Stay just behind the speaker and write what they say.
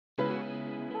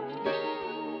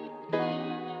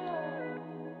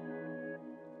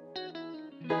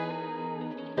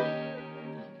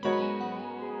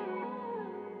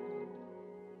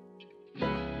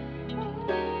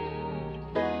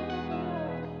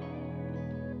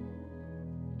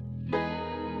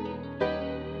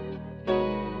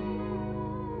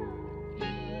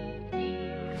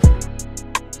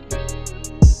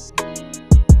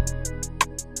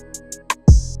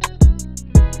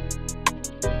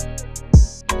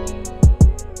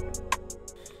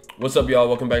What's up, y'all?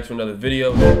 Welcome back to another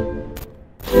video. In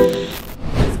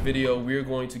this video, we're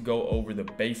going to go over the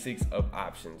basics of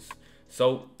options.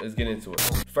 So let's get into it.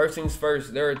 First things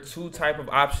first, there are two types of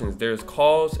options. There's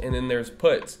calls and then there's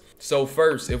puts. So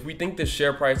first, if we think the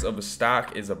share price of a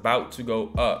stock is about to go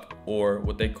up, or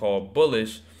what they call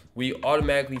bullish, we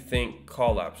automatically think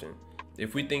call option.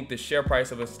 If we think the share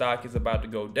price of a stock is about to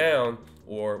go down,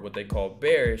 or what they call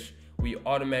bearish, we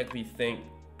automatically think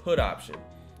put option,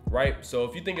 right? So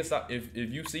if you think it's if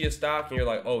you see a stock and you're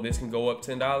like, oh, this can go up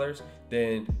 $10,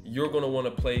 then you're going to want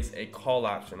to place a call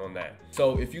option on that.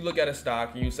 So if you look at a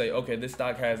stock and you say, okay, this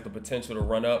stock has the potential to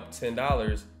run up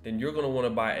 $10, then you're going to want to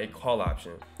buy a call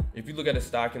option. If you look at a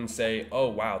stock and say, oh,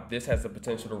 wow, this has the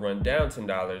potential to run down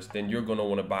 $10, then you're going to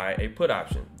want to buy a put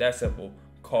option. That's simple.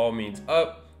 Call means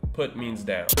up, put means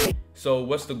down. So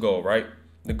what's the goal, right?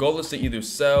 The goal is to either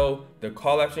sell the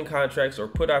call option contracts or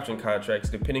put option contracts,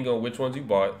 depending on which ones you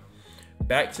bought,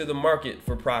 back to the market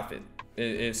for profit.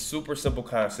 It's super simple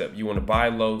concept. You want to buy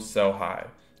low, sell high.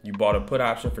 You bought a put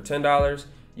option for $10.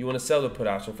 You want to sell the put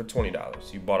option for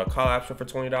 $20. You bought a call option for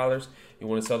 $20. You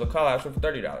want to sell the call option for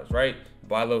 $30, right?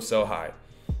 Buy low, sell high.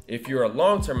 If you're a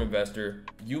long-term investor,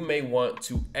 you may want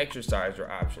to exercise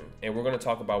your option. And we're going to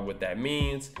talk about what that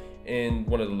means in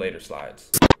one of the later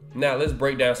slides. Now let's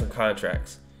break down some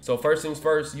contracts. So first things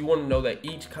first, you want to know that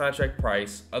each contract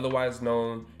price, otherwise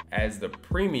known as the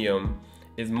premium,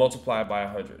 is multiplied by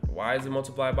 100. Why is it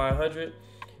multiplied by 100?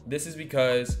 This is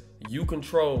because you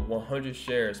control 100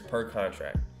 shares per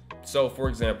contract. So for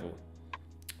example,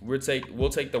 we'll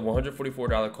take the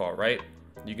 $144 call, right?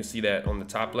 You can see that on the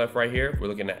top left right here. We're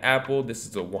looking at Apple. This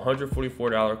is a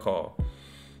 $144 call.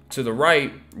 To the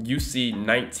right, you see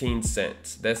 19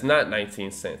 cents. That's not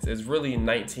 19 cents. It's really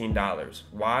 $19.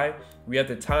 Why? We have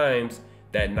to times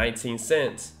that 19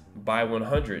 cents by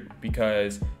 100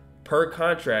 because per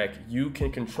contract, you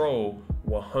can control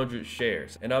 100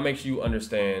 shares. And I'll make sure you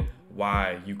understand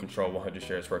why you control 100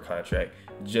 shares per contract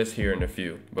just here in a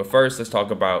few. But first, let's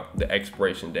talk about the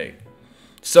expiration date.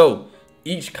 So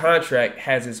each contract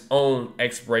has its own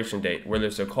expiration date. Whether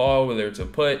it's a call, whether it's a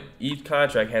put, each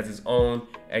contract has its own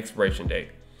expiration date.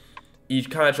 Each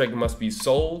contract must be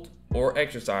sold or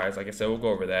exercised, like I said, we'll go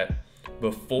over that,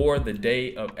 before the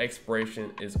day of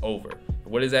expiration is over.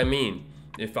 What does that mean?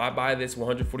 If I buy this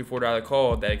 $144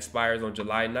 call that expires on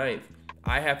July 9th,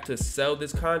 I have to sell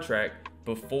this contract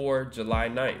before July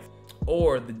 9th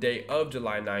or the day of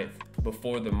July 9th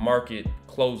before the market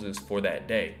closes for that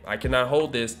day. I cannot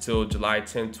hold this till July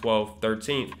 10th, 12th,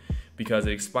 13th because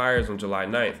it expires on July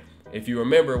 9th. If you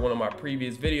remember one of my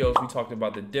previous videos, we talked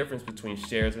about the difference between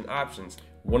shares and options.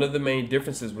 One of the main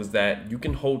differences was that you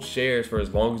can hold shares for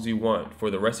as long as you want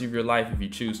for the rest of your life if you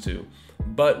choose to.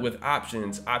 But with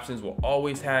options will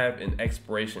always have an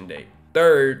expiration date.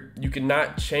 Third, you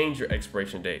cannot change your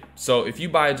expiration date. So if you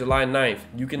buy July 9th,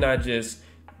 you cannot just,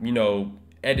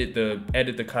 edit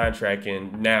the contract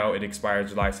and now it expires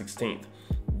July 16th.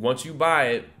 Once you buy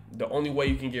it, the only way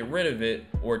you can get rid of it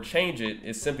or change it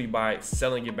is simply by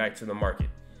selling it back to the market,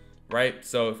 right?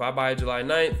 So if I buy July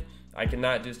 9th, I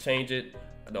cannot just change it.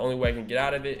 The only way I can get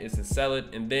out of it is to sell it,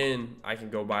 and then I can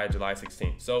go buy July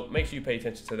 16th. So make sure you pay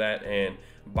attention to that and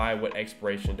buy what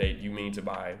expiration date you mean to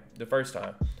buy the first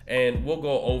time. And we'll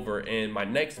go over in my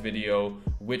next video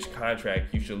which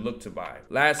contract you should look to buy.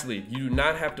 Lastly, you do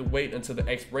not have to wait until the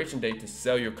expiration date to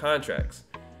sell your contracts.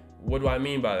 What do I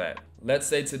mean by that? Let's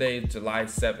say today is July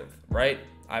 7th, right?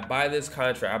 I buy this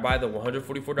contract, I buy the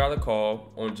 $144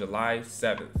 call on July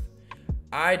 7th.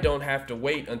 I don't have to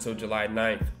wait until July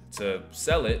 9th to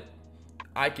sell it.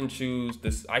 I can choose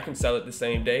this. I can sell it the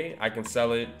same day. I can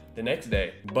sell it the next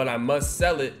day, but I must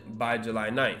sell it by July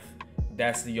 9th.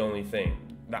 That's the only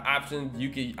thing. The option,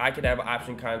 I could have an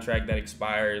option contract that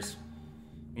expires,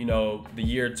 the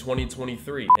year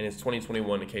 2023, and it's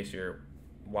 2021 in case you're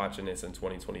watching this in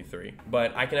 2023.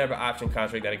 But I can have an option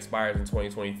contract that expires in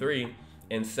 2023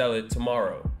 and sell it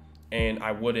tomorrow. And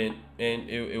I wouldn't, and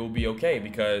it will be okay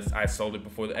because I sold it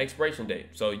before the expiration date.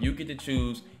 So you get to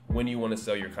choose when you want to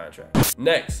sell your contract.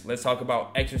 Next, let's talk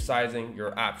about exercising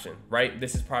your option, right?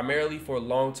 This is primarily for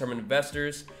long-term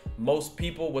investors. Most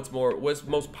people, what's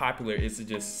most popular is to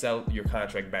just sell your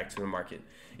contract back to the market.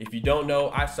 If you don't know,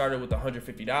 I started with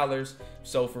 $150.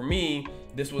 So for me,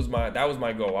 that was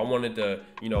my goal. I wanted to,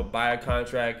 buy a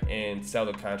contract and sell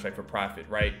the contract for profit,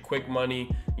 right? Quick money,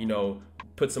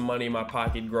 put some money in my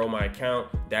pocket, grow my account.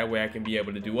 That way I can be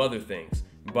able to do other things.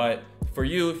 But for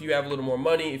you, if you have a little more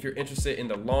money, if you're interested in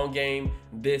the long game,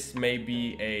 this may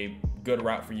be a good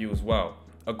route for you as well.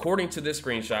 According to this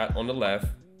screenshot on the left,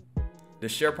 the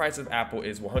share price of Apple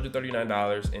is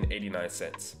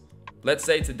 $139.89. let's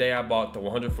say today I bought the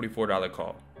 $144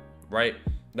 call, right?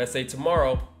 Let's say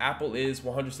tomorrow Apple is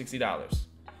 $160.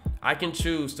 I can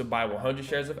choose to buy 100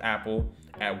 shares of Apple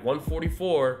at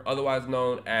 $144, otherwise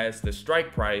known as the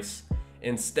strike price,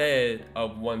 instead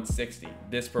of $160.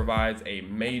 This provides a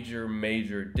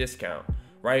major discount,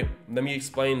 right? Let me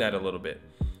explain that a little bit.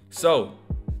 So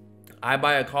I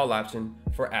buy a call option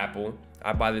for Apple.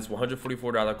 I buy this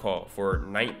 $144 call for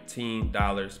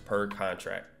 $19 per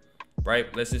contract,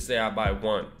 right? Let's just say I buy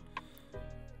one.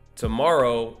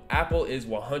 Tomorrow, Apple is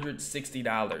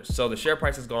 $160. So the share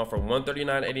price has gone from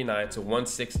 $139.89 to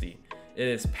 $160. It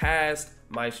is past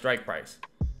my strike price.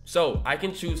 So I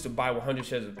can choose to buy 100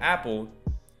 shares of Apple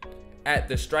at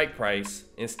the strike price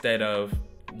instead of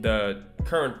the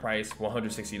current price,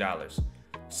 $160.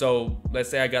 So let's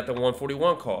say I got the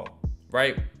 141 call,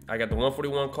 right? I got the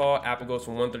 141 call. Apple goes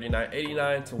from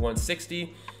 $139.89 to $160.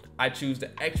 I choose to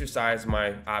exercise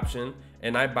my option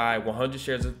and I buy 100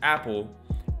 shares of Apple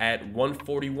at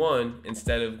 $141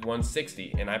 instead of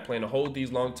 $160. And I plan to hold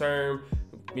these long term,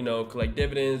 you know, collect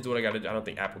dividends, do what I gotta do. I don't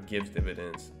think Apple gives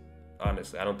dividends.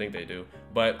 Honestly, I don't think they do,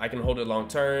 but I can hold it long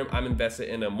term. I'm invested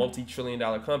in a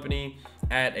multi-trillion-dollar company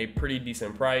at a pretty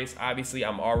decent price. Obviously,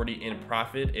 I'm already in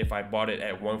profit if I bought it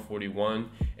at $141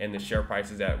 and the share price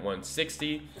is at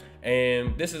 $160.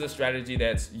 And this is a strategy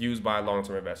that's used by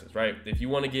long-term investors, right? If you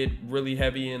want to get really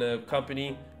heavy in a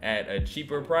company at a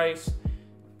cheaper price,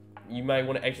 you might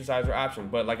want to exercise your option.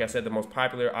 But like I said, the most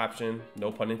popular option,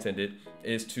 no pun intended,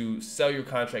 is to sell your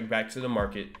contract back to the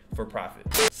market for profit.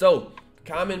 So,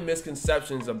 common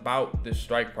misconceptions about the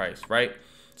strike price, right?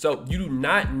 So you do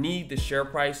not need the share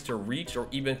price to reach or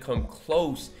even come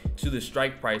close to the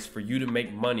strike price for you to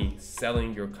make money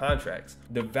selling your contracts.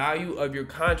 The value of your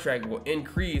contract will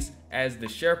increase as the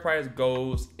share price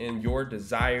goes in your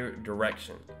desired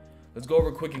direction. Let's go over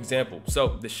a quick example.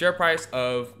 So the share price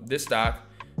of this stock,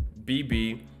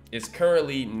 BB, is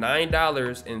currently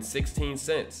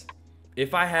 $9.16.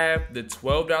 If I have the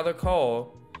 $12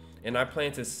 call and I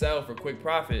plan to sell for quick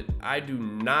profit, I do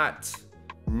not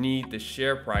need the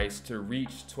share price to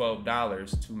reach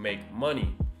 $12 to make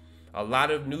money. A lot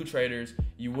of new traders,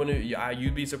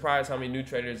 you'd be surprised how many new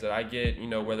traders that I get, you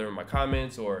know, whether in my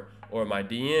comments or my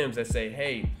DMs that say,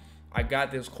 hey, I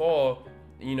got this call,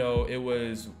 you know, it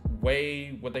was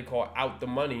way what they call out the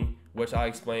money, which I'll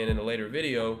explain in a later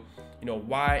video. You know,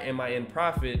 why am I in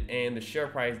profit and the share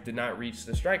price did not reach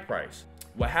the strike price?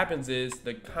 What happens is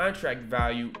the contract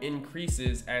value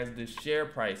increases as the share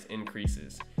price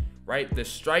increases, right? The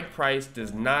strike price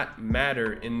does not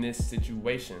matter in this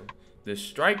situation. The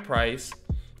strike price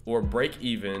or break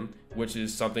even, which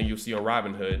is something you'll see on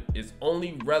Robinhood, is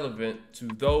only relevant to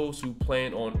those who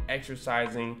plan on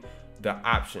exercising the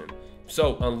option.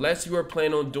 So unless you are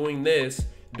planning on doing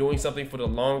something for the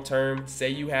long term, say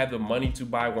you have the money to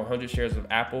buy 100 shares of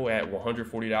Apple at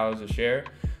 $140 a share,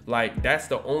 like that's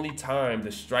the only time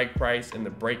the strike price and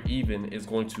the break even is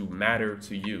going to matter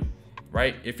to you,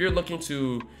 right? If you're looking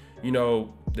to, you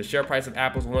know, the share price of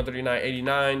Apple's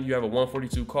 $139.89, you have a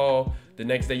 142 call, the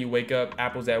next day you wake up,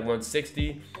 Apple's at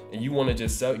 160, and you want to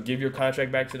just give your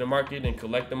contract back to the market and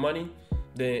collect the money,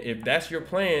 then if that's your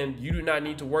plan, you do not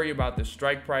need to worry about the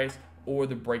strike price or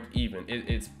the break even.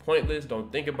 It's pointless.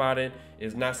 Don't think about it.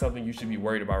 It's not something you should be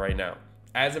worried about right now.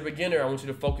 As a beginner, I want you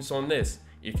to focus on this.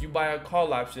 If you buy a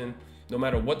call option, no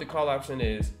matter what the call option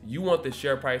is, you want the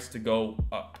share price to go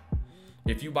up.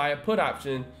 If you buy a put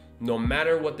option, no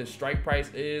matter what the strike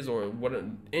price is or what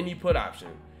any put option,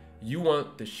 you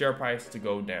want the share price to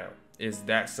go down. It's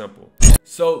that simple.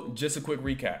 So just a quick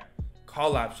recap.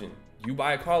 Call option. You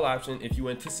buy a call option if you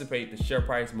anticipate the share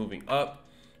price moving up.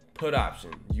 Put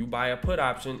option. You buy a put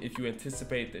option if you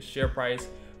anticipate the share price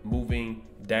moving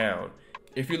down.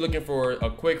 If you're looking for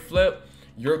a quick flip,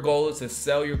 your goal is to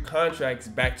sell your contracts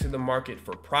back to the market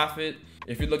for profit.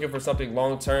 If you're looking for something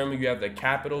long-term, you have the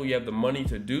capital, you have the money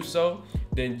to do so,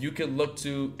 then you can look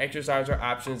to exercise your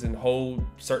options and hold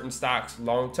certain stocks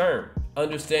long-term.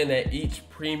 Understand that each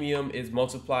premium is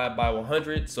multiplied by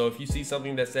 100. So if you see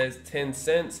something that says 10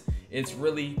 cents, it's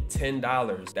really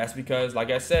 $10. That's because,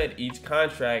 like I said, each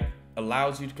contract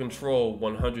allows you to control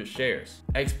 100 shares.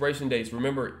 Expiration dates.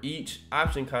 Remember, each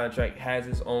option contract has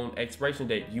its own expiration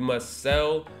date. You must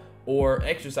sell or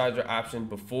exercise your option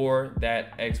before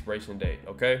that expiration date,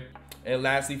 okay? And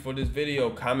lastly, for this video,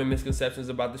 common misconceptions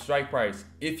about the strike price.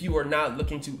 If you are not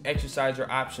looking to exercise your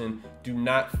option, do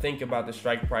not think about the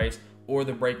strike price or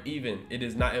the break even. It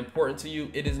is not important to you.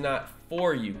 It is not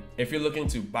for you. If you're looking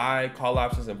to buy call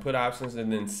options and put options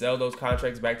and then sell those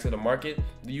contracts back to the market,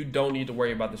 you don't need to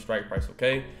worry about the strike price,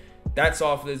 okay? that's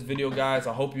all for this video, guys.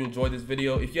 I hope you enjoyed this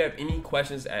video. If you have any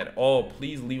questions at all,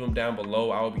 please leave them down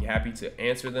below. I will be happy to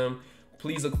answer them.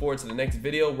 Please look forward to the next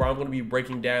video where I'm going to be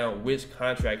breaking down which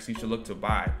contracts you should look to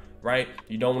buy, right?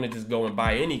 You don't want to just go and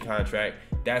buy any contract.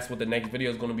 That's what the next video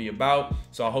is going to be about.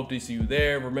 So I hope to see you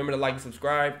there. Remember to like and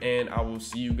subscribe, and I will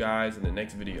see you guys in the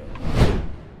next video.